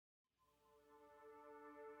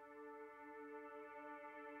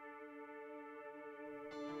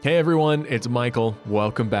Hey everyone, it's Michael.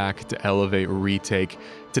 Welcome back to Elevate Retake.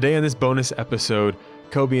 Today on this bonus episode,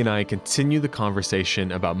 Kobe and I continue the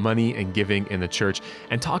conversation about money and giving in the church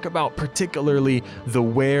and talk about particularly the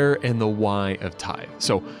where and the why of tithe.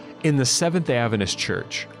 So in the Seventh-day Adventist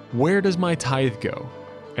Church, where does my tithe go?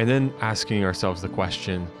 And then asking ourselves the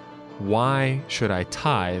question, why should I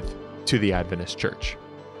tithe to the Adventist Church?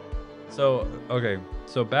 So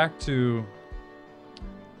back to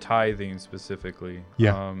tithing specifically.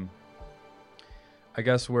 Yeah. I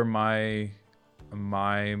guess where my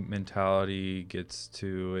mentality gets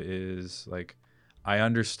to is like, I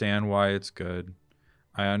understand why it's good.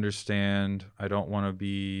 I understand I don't want to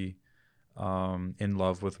be in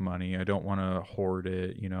love with money. I don't want to hoard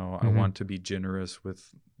it. I want to be generous with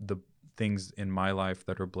the things in my life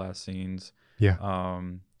that are blessings. Yeah.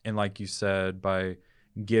 And like you said, by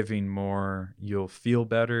giving more, you'll feel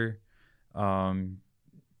better.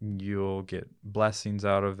 You'll get blessings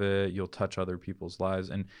out of it. You'll touch other people's lives.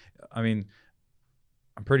 And I mean,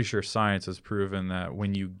 I'm pretty sure science has proven that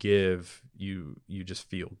when you give, you just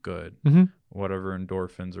feel good. Whatever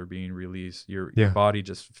endorphins are being released, your body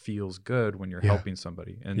just feels good when you're helping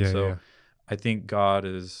somebody. And I think God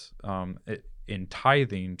is in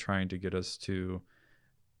tithing trying to get us to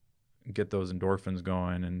get those endorphins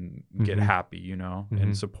going and get happy,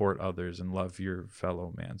 and support others and love your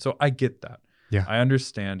fellow man. So I get that. Yeah. I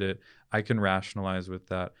understand it. I can rationalize with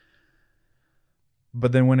that.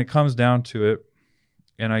 But then when it comes down to it,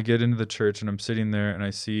 and I get into the church and I'm sitting there and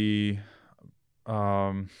I see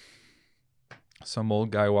some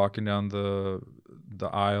old guy walking down the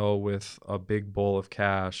aisle with a big bowl of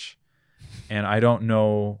cash, and I don't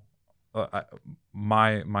know,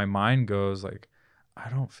 my mind goes like, I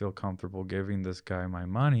don't feel comfortable giving this guy my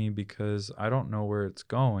money because I don't know where it's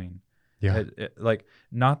going. Yeah.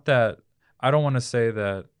 Not that I don't want to say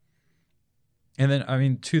that. And then, I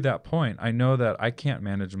mean, to that point, I know that I can't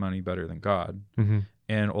manage money better than God.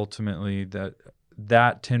 And ultimately that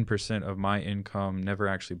 10% of my income never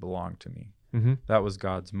actually belonged to me. That was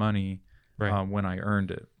God's money, right, when I earned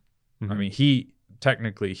it. I mean, he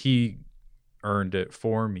earned it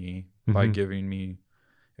for me by giving me,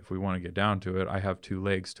 if we want to get down to it, I have 2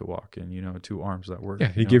 legs to walk in, 2 arms that work. Yeah,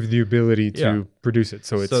 he gives you the ability to produce it.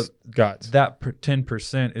 So it's God's. That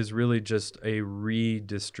 10% is really just a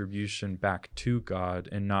redistribution back to God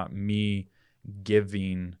and not me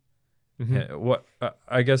giving.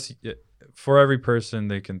 I guess for every person,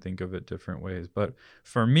 they can think of it different ways. But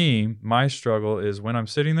for me, my struggle is when I'm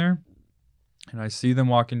sitting there and I see them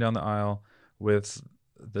walking down the aisle with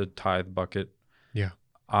the tithe bucket. Yeah.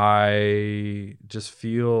 I just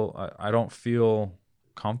feel, I don't feel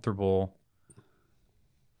comfortable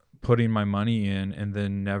putting my money in and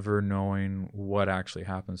then never knowing what actually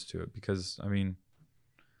happens to it. Because, I mean,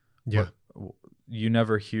 you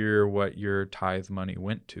never hear what your tithe money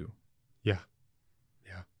went to. Yeah.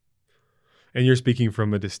 And you're speaking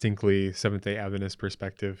from a distinctly Seventh-day Adventist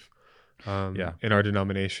perspective. In our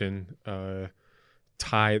denomination,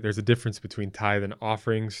 tithe, there's a difference between tithe and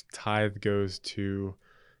offerings. Tithe goes to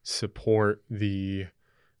support the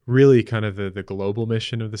really kind of the global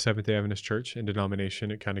mission of the Seventh-day Adventist Church and denomination.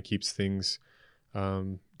 It kind of keeps things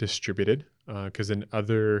distributed, because in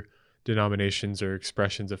other denominations or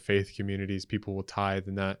expressions of faith communities, people will tithe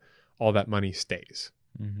and that all that money stays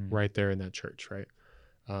right there in that church, right?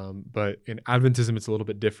 But in Adventism, it's a little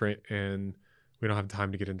bit different, and we don't have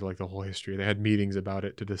time to get into like the whole history. They had meetings about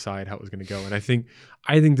it to decide how it was going to go. And I think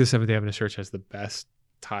the Seventh-day Adventist Church has the best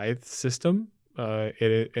tithe system.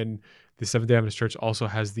 And the Seventh-day Adventist Church also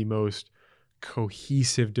has the most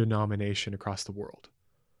cohesive denomination across the world.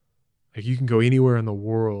 Like, you can go anywhere in the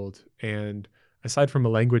world, and aside from a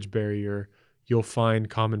language barrier, you'll find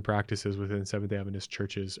common practices within Seventh-day Adventist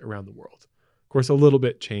churches around the world. Of course, a little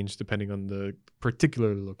bit changed depending on the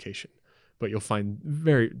particular location, but you'll find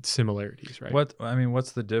very similarities, right?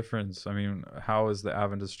 What's the difference? I mean, how is the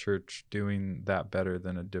Adventist Church doing that better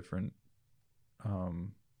than a different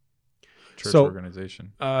church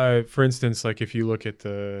organization? For instance, like if you look at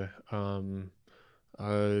the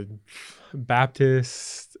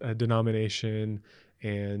Baptist denomination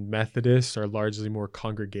and Methodists are largely more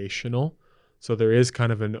congregational. So there is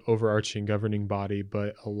kind of an overarching governing body,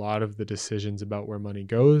 but a lot of the decisions about where money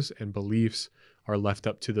goes and beliefs are left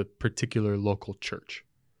up to the particular local church.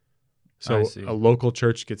 So a local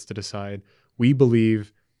church gets to decide, we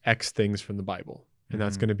believe X things from the Bible, and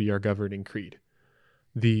that's going to be our governing creed.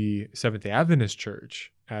 The Seventh-day Adventist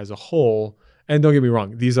Church as a whole, and don't get me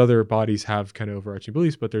wrong, these other bodies have kind of overarching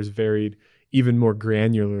beliefs, but there's varied even more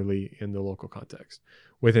granularly in the local context.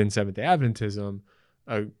 Within Seventh-day Adventism,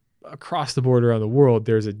 across the board around the world,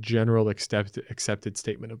 there's a general accepted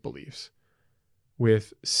statement of beliefs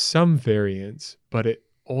with some variance, but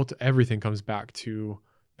everything comes back to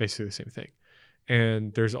basically the same thing.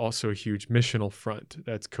 And there's also a huge missional front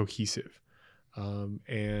that's cohesive.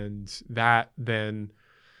 And that then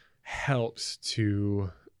helps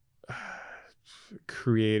to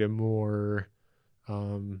create a more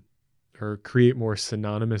create more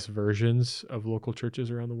synonymous versions of local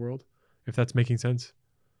churches around the world, if that's making sense.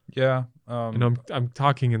 Yeah. And I'm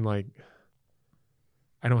talking in like,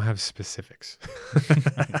 I don't have specifics.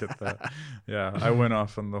 I get that. Yeah, I went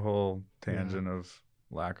off on the whole tangent of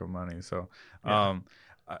lack of money. So,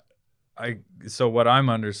 so what I'm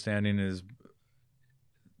understanding is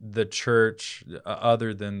the church,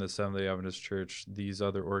 other than the Seventh-day Adventist Church, these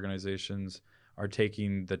other organizations are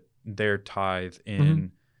taking their tithe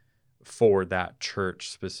in for that church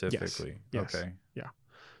specifically. Yes. Okay. Yeah.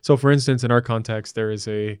 So, for instance, in our context, there is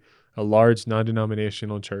a large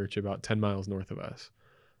non-denominational church about 10 miles north of us.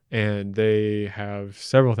 And they have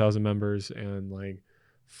several thousand members and like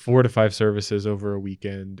 4 to 5 services over a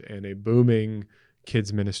weekend and a booming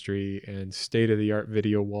kids ministry and state-of-the-art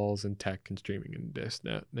video walls and tech and streaming and this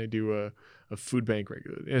and that. And they do a food bank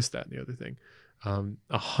regularly, this, that, and the other thing.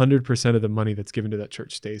 100% of the money that's given to that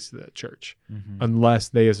church stays to that church, unless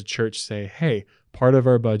they as a church say, hey, part of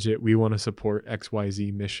our budget, we want to support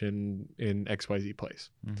XYZ mission in XYZ place.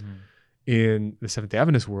 In the Seventh-day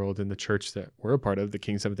Adventist world, in the church that we're a part of, the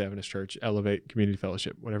King Seventh-day Adventist Church, Elevate Community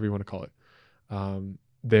Fellowship, whatever you want to call it,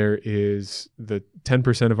 there is the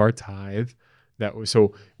 10% of our tithe.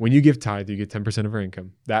 So when you give tithe, you get 10% of our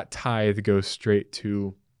income. That tithe goes straight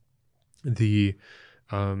to the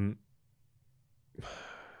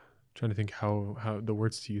trying to think how the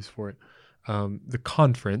words to use for it. The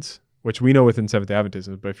conference, which we know within Seventh-day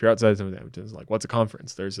Adventism, but if you're outside Seventh-day Adventism, like, what's a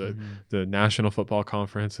conference? There's the National Football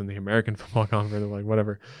Conference and the American Football Conference, like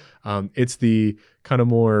whatever. It's the kind of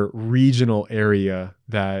more regional area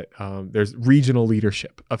that there's regional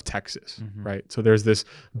leadership of Texas, right? So there's this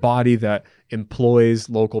body that employs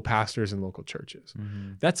local pastors and local churches.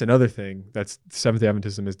 That's another thing that's Seventh-day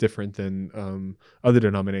Adventism is different than other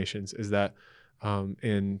denominations, is that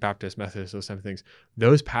in Baptist, Methodist, those type of things,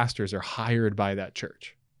 those pastors are hired by that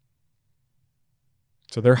church.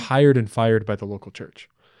 So they're hired and fired by the local church.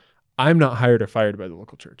 I'm not hired or fired by the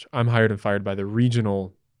local church. I'm hired and fired by the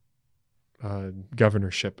regional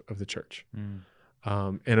governorship of the church.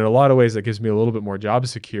 And in a lot of ways, that gives me a little bit more job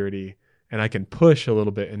security, and I can push a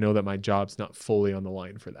little bit and know that my job's not fully on the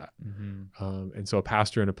line for that. And so a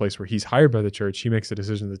pastor in a place where he's hired by the church, he makes a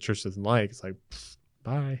decision the church doesn't like. It's like,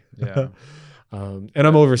 bye. Yeah. And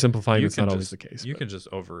I'm oversimplifying. It's not always the case. You can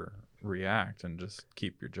just overreact and just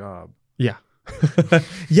keep your job. Yeah.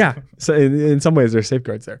 Yeah. So in some ways, there's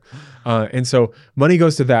safeguards there. And so money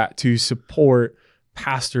goes to that to support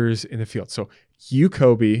pastors in the field. So you,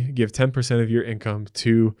 Kobe, give 10% of your income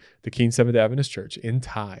to the Keene Seventh-day Adventist Church in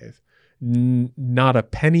tithe. Not a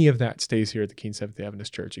penny of that stays here at the Keene Seventh-day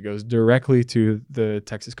Adventist Church. It goes directly to the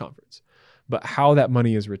Texas Conference. But how that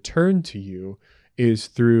money is returned to you is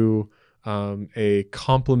through a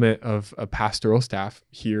complement of a pastoral staff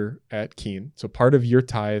here at Keene. So part of your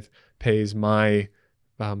tithe pays my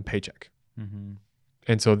paycheck.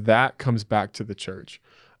 And so that comes back to the church.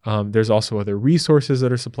 There's also other resources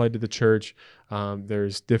that are supplied to the church.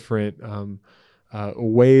 There's different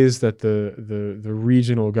ways that the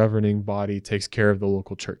regional governing body takes care of the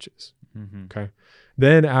local churches. Okay.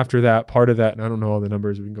 Then after that, part of that, and I don't know all the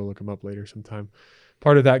numbers, we can go look them up later sometime.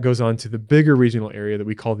 Part of that goes on to the bigger regional area that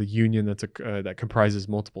we call the union, that comprises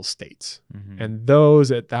multiple states. And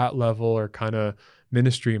those at that level are kind of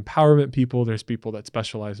ministry empowerment people. There's people that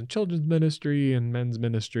specialize in children's ministry and men's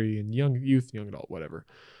ministry and young adult, whatever.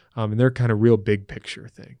 And they're kind of real big picture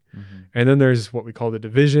thing. And then there's what we call the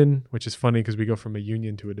division, which is funny because we go from a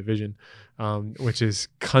union to a division, which is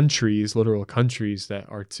countries, literal countries that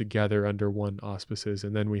are together under one auspices.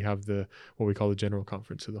 And then we have what we call the General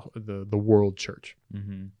Conference, or the World Church.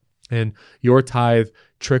 And your tithe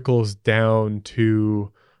trickles down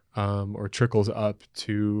to, or trickles up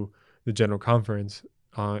to the General Conference.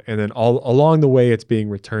 And then all along the way, it's being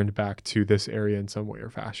returned back to this area in some way or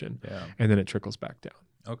fashion. And then it trickles back down.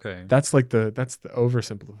 Okay. That's the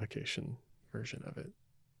oversimplification version of it.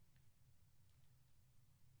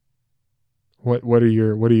 What are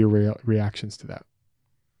your reactions to that?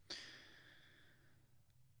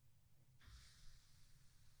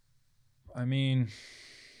 I mean,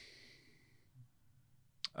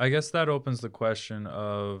 I guess that opens the question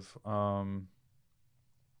of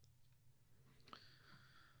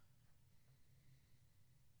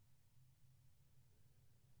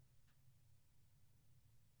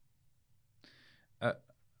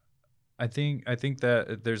I think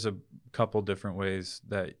that there's a couple different ways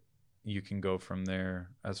that you can go from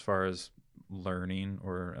there as far as learning,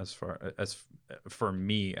 or as far as for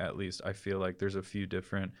me at least, I feel like there's a few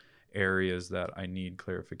different areas that I need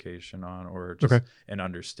clarification on, or just an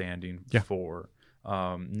understanding for.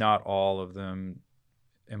 Not all of them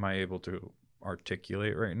am I able to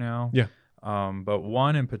articulate right now. Yeah. But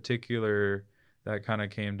one in particular that kind of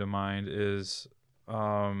came to mind is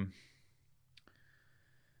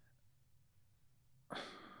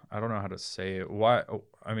I don't know how to say it. Why?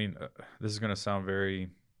 I mean, this is going to sound very...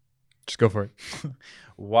 Just go for it.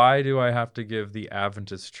 Why do I have to give the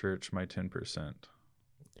Adventist Church my 10%?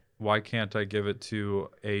 Why can't I give it to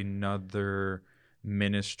another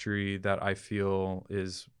ministry that I feel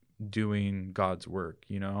is doing God's work,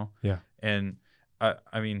 you know? Yeah. And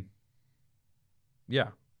I mean, yeah.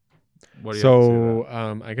 What do you have to say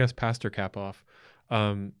to that? I guess Pastor Kapoff,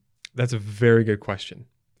 that's a very good question.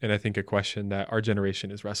 And I think a question that our generation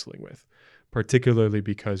is wrestling with, particularly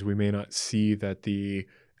because we may not see that the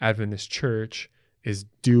Adventist Church is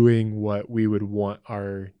doing what we would want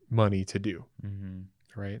our money to do,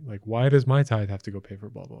 right? Like, why does my tithe have to go pay for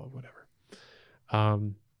blah, blah, blah, whatever?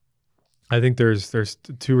 I think there's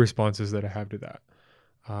two responses that I have to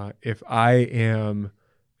that. If I am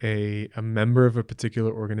a member of a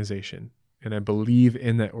particular organization, and I believe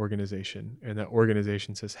in that organization, and that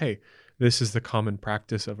organization says, hey, this is the common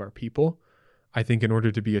practice of our people, I think in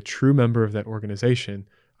order to be a true member of that organization,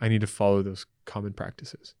 I need to follow those common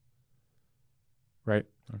practices. Right?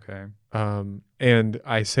 Okay. And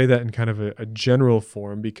I say that in kind of a general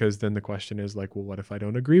form, because then the question is like, well, what if I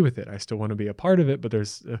don't agree with it? I still want to be a part of it, but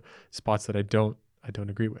there's spots that I don't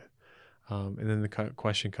agree with. And then the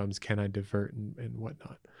question comes, can I divert and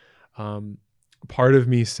whatnot? Part of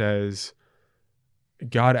me says,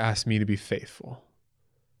 God asked me to be faithful.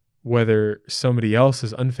 Whether somebody else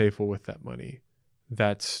is unfaithful with that money,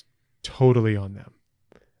 that's totally on them.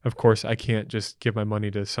 Of course, I can't just give my money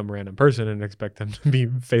to some random person and expect them to be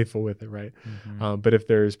faithful with it, right? But if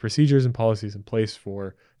there's procedures and policies in place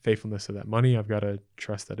for faithfulness of that money, I've got to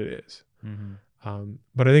trust that it is.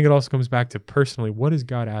 But I think it also comes back to personally, what is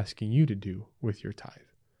God asking you to do with your tithe?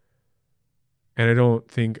 And I don't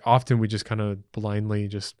think often we just kind of blindly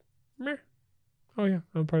just, meh, oh yeah,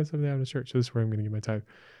 I'm part of the Adventist Church, so this is where I'm going to give my tithe.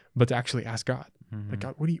 But to actually ask God, like,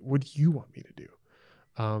 God, what do you want me to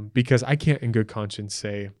do? Because I can't in good conscience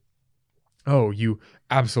say, oh, you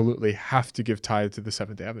absolutely have to give tithe to the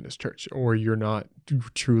Seventh-day Adventist Church, or you're not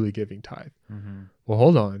truly giving tithe. Well,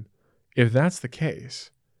 hold on. If that's the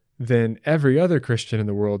case, then every other Christian in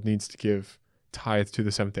the world needs to give tithe to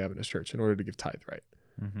the Seventh-day Adventist Church in order to give tithe right.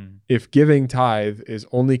 If giving tithe is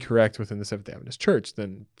only correct within the Seventh-day Adventist Church,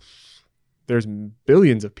 then there's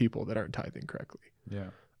billions of people that aren't tithing correctly. Yeah.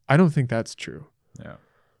 I don't think that's true. Yeah.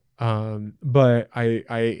 But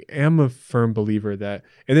I am a firm believer that,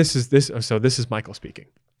 and this is Michael speaking.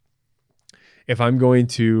 If I'm going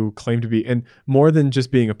to claim to be, and more than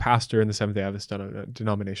just being a pastor in the Seventh-day Adventist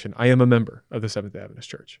denomination, I am a member of the Seventh-day Adventist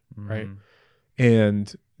Church, right?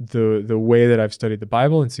 And the way that I've studied the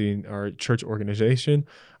Bible and seen our church organization,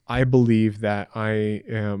 I believe that I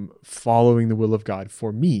am following the will of God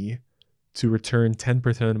for me to return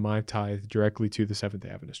 10% of my tithe directly to the Seventh-day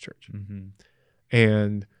Adventist Church.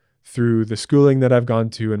 And through the schooling that I've gone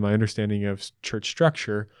to and my understanding of church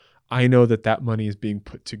structure, I know that that money is being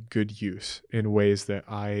put to good use in ways that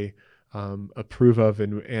I approve of.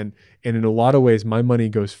 And in a lot of ways, my money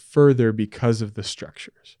goes further because of the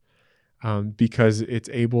structures, because it's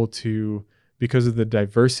able to, because of the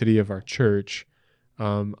diversity of our church,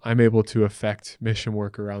 I'm able to affect mission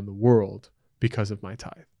work around the world because of my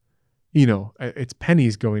tithe. You know, it's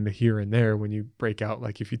pennies going to here and there when you break out.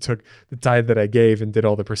 Like if you took the tithe that I gave and did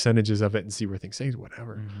all the percentages of it and see where things stay,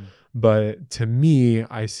 whatever. But to me,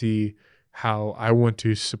 I see how I want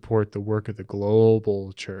to support the work of the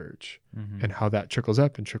global church and how that trickles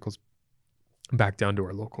up and trickles back down to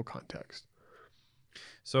our local context.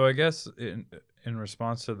 So I guess in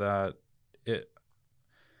response to that,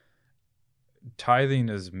 tithing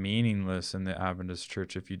is meaningless in the Adventist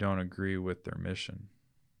Church if you don't agree with their mission.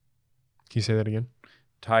 Can you say that again?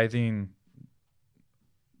 Tithing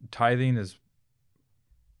is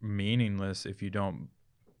meaningless if you don't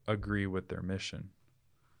agree with their mission.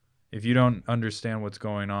 If you don't understand what's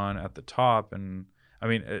going on at the top, and I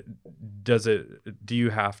mean, do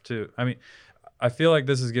you have to? I mean, I feel like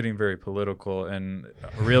this is getting very political, and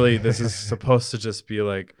really this is supposed to just be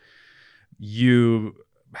like you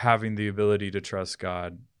having the ability to trust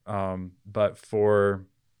God. But for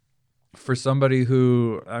somebody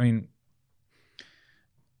who, I mean,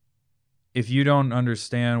 if you don't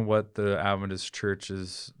understand what the Adventist church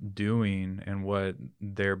is doing and what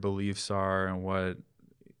their beliefs are and what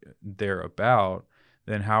they're about,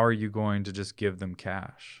 then how are you going to just give them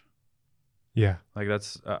cash? Yeah. Like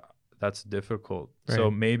that's difficult. Right. So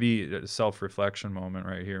maybe a self-reflection moment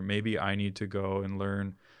right here. Maybe I need to go and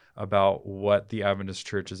learn about what the Adventist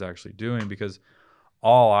church is actually doing, because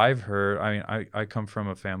all I've heard, I mean, I come from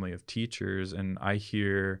a family of teachers, and I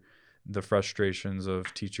hear the frustrations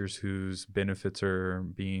of teachers whose benefits are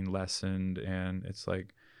being lessened. And it's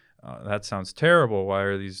like, that sounds terrible. Why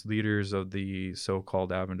are these leaders of the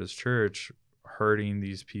so-called Adventist church hurting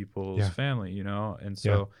these people's family, you know? And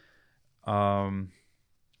so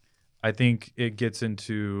I think it gets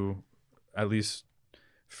into, at least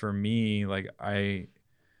for me, like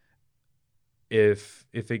if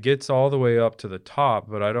it gets all the way up to the top,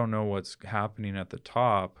 but I don't know what's happening at the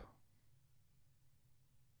top,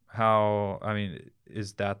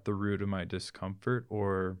 is that the root of my discomfort?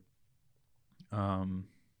 Or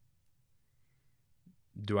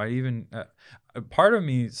do I even, part of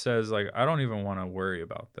me says, like, I don't even want to worry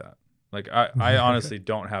about that. Like, I honestly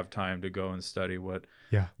don't have time to go and study what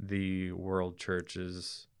the world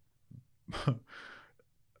church's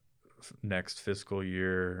next fiscal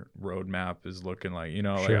year roadmap is looking like. You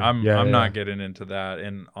know, like I'm not getting into that.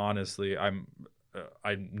 And honestly, I'm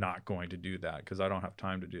not going to do that because I don't have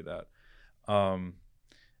time to do that.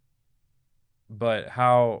 But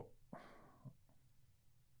how?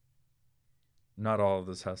 Not all of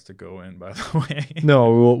this has to go in, by the way.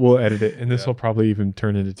 No, we'll edit it, and this will probably even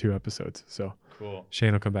turn into 2 episodes. So cool.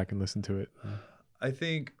 Shane will come back and listen to it. I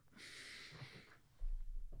think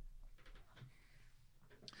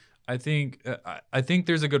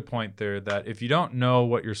there's a good point there that if you don't know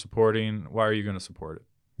what you're supporting, why are you going to support it?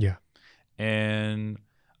 Yeah. And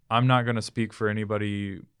I'm not going to speak for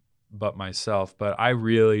anybody but myself, but I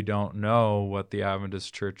really don't know what the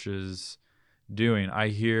Adventist church is doing. I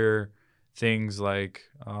hear things like,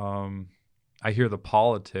 I hear the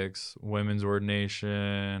politics, women's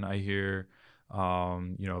ordination. I hear,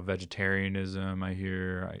 vegetarianism. I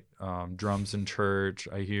hear drums in church.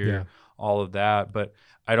 I hear all of that, but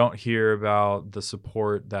I don't hear about the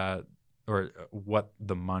support that, or what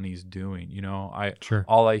the money's doing. You know,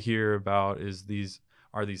 all I hear about is these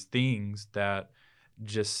things that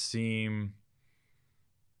just seem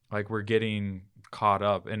like we're getting caught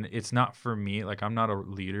up. And it's not for me. Like, I'm not a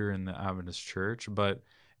leader in the Adventist church, but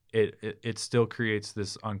it still creates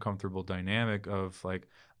this uncomfortable dynamic of, like,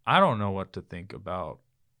 I don't know what to think about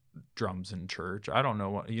drums in church. I don't know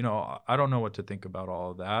what to think about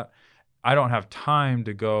all of that. I don't have time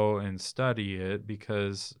to go and study it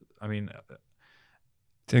because, I mean,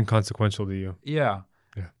 it's inconsequential to you. Yeah.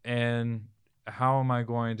 And how am I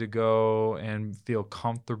going to go and feel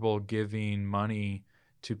comfortable giving money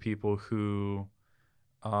to people who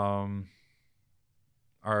are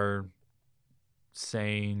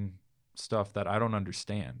saying stuff that I don't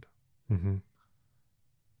understand? Mm-hmm.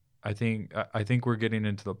 I think we're getting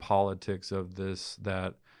into the politics of this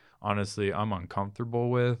that honestly I'm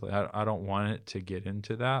uncomfortable with. I don't want it to get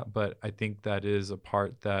into that, but I think that is a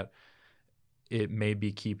part that it may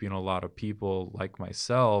be keeping a lot of people like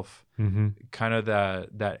myself kind of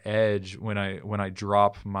that edge when I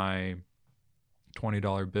drop my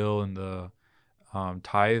 $20 bill in the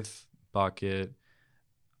tithe bucket.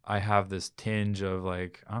 I have this tinge of,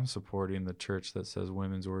 like, I'm supporting the church that says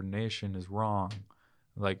women's ordination is wrong.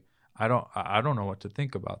 Like, I don't know what to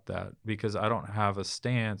think about that because I don't have a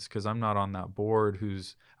stance, because I'm not on that board.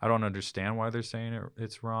 I don't understand why they're saying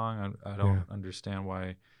it's wrong. I don't understand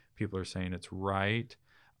why people are saying it's right.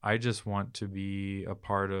 I just want to be a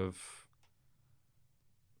part of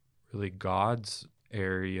really God's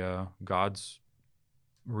area, God's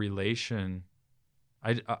relation.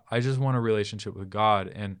 I just want a relationship with God,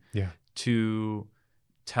 and to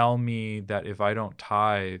tell me that if I don't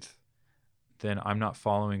tithe, then I'm not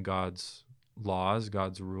following God's laws,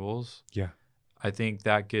 God's rules. Yeah. I think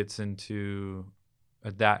that gets into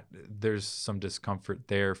that. There's some discomfort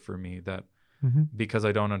there for me that because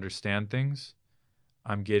I don't understand things,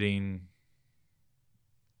 I'm getting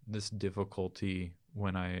this difficulty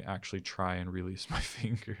when I actually try and release my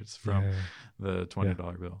fingers from the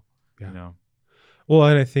 $20 bill. Yeah. You know? Well,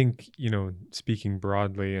 and I think, speaking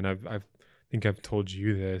broadly, and I think I've told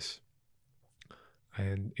you this,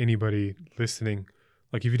 and anybody listening,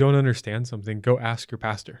 like, if you don't understand something, go ask your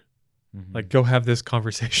pastor. Like, go have this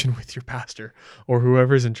conversation with your pastor or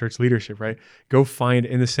whoever's in church leadership, right? Go find,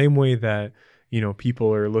 in the same way that,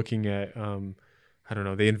 people are looking at,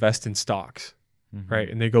 they invest in stocks, right?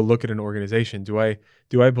 And they go look at an organization. Do I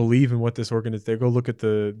believe in what this organization? They go look at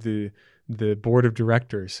the the board of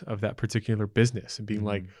directors of that particular business and being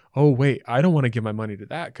like, oh, wait, I don't want to give my money to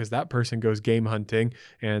that because that person goes game hunting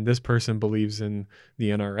and this person believes in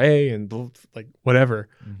the NRA and like whatever.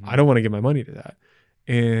 I don't want to give my money to that.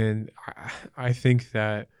 And I think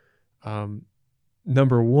that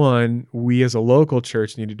number one, we as a local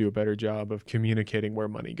church need to do a better job of communicating where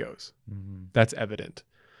money goes. That's evident.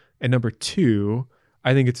 And number two,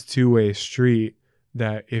 I think it's a two-way street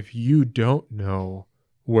that if you don't know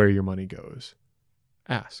where your money goes,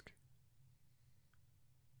 ask.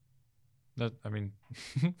 That's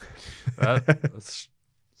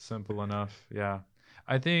simple enough. Yeah.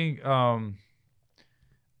 I think I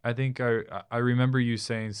remember you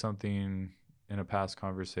saying something in a past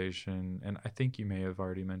conversation, and I think you may have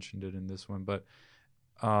already mentioned it in this one, but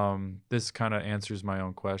this kind of answers my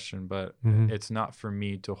own question, but it's not for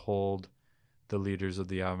me to hold the leaders of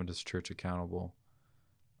the Adventist Church accountable.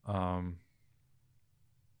 God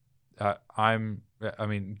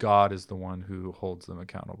is the one who holds them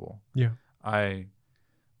accountable. Yeah.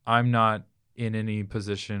 I'm not in any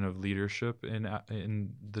position of leadership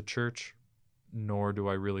in the church, nor do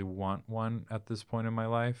I really want one at this point in my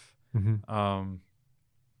life.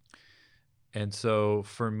 And so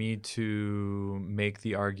for me to make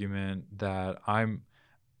the argument that I'm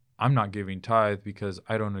not giving tithe because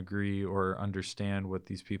I don't agree or understand what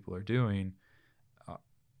these people are doing,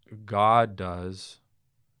 God does,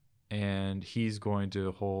 and he's going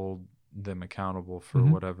to hold them accountable for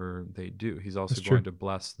whatever they do. He's also going to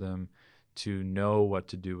bless them to know what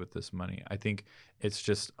to do with this money. I think it's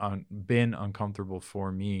just been uncomfortable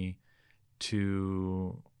for me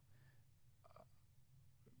to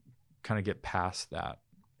kind of get past that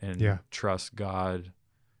and trust God.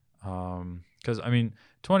 Because $20,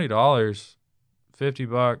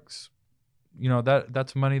 $50,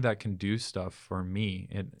 that's money that can do stuff for me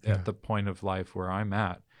at the point of life where I'm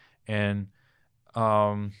at. And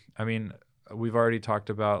we've already talked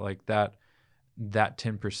about like that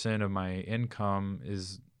 10% of my income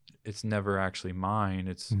it's never actually mine.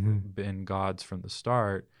 It's been God's from the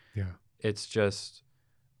start. Yeah. It's just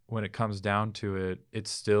when it comes down to it,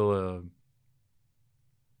 it's still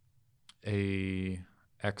a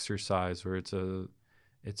exercise, or it's a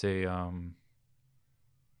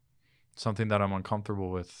something that I'm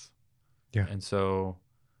uncomfortable with. Yeah. And so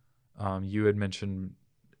you had mentioned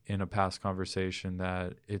in a past conversation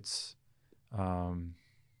that it's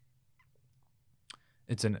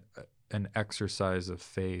an exercise of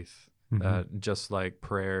faith, that just like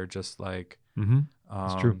prayer, just like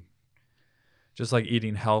It's true. Just like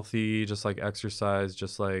eating healthy, just like exercise,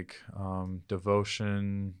 just like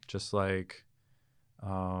devotion, just like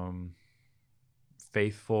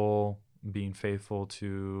being faithful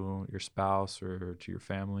to your spouse or to your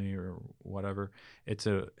family or whatever. It's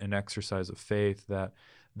an exercise of faith that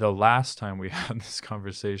the last time we had this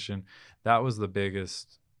conversation, that was the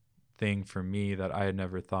biggest thing for me that I had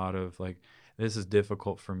never thought of. Like, this is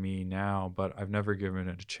difficult for me now, but I've never given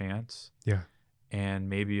it a chance. Yeah. And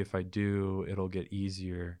maybe if I do, it'll get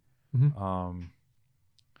easier.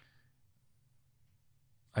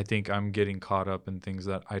 I think I'm getting caught up in things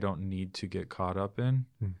that I don't need to get caught up in.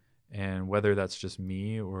 And whether that's just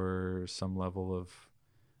me or some level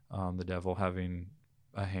of the devil having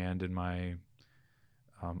a hand in my,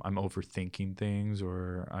 I'm overthinking things,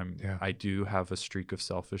 or I do have a streak of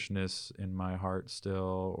selfishness in my heart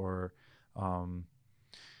still, or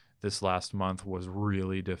this last month was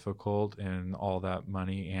really difficult, and all that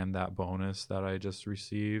money and that bonus that I just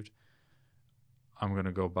received, I'm going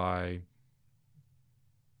to go buy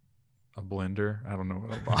a blender. I don't know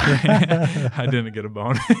what I'll buy. I didn't get a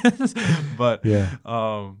bonus, but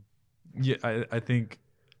I think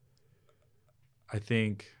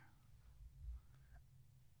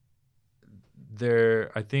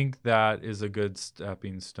that is a good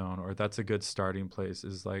stepping stone, or that's a good starting place,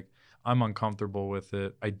 is like, I'm uncomfortable with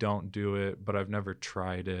it. I don't do it, but I've never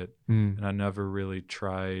tried it. And I never really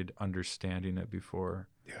tried understanding it before.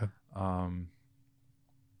 Yeah.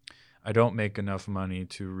 I don't make enough money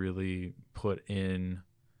to really put in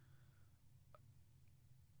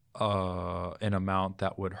an amount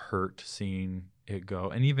that would hurt seeing it go.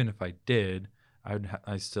 And even if I did,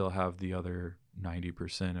 I still have the other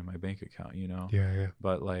 90% in my bank account, Yeah.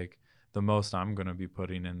 But like, the most I'm going to be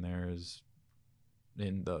putting in there is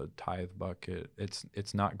in the tithe bucket.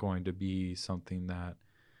 It's not going to be something that,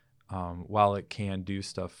 while it can do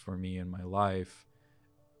stuff for me in my life,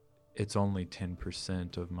 it's only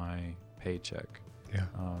 10% of my paycheck. Yeah.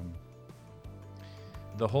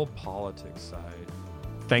 The whole politics side.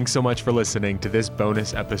 Thanks so much for listening to this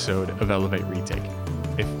bonus episode of Elevate Retake.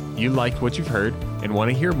 If you liked what you've heard and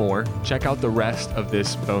want to hear more, check out the rest of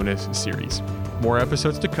this bonus series. More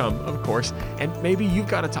episodes to come, of course, and maybe you've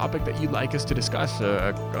got a topic that you'd like us to discuss,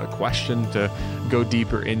 a question to go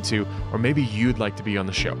deeper into, or maybe you'd like to be on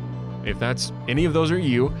the show. If that's any of those are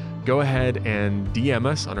you, go ahead and DM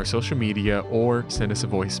us on our social media or send us a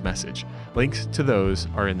voice message. Links to those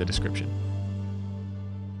are in the description.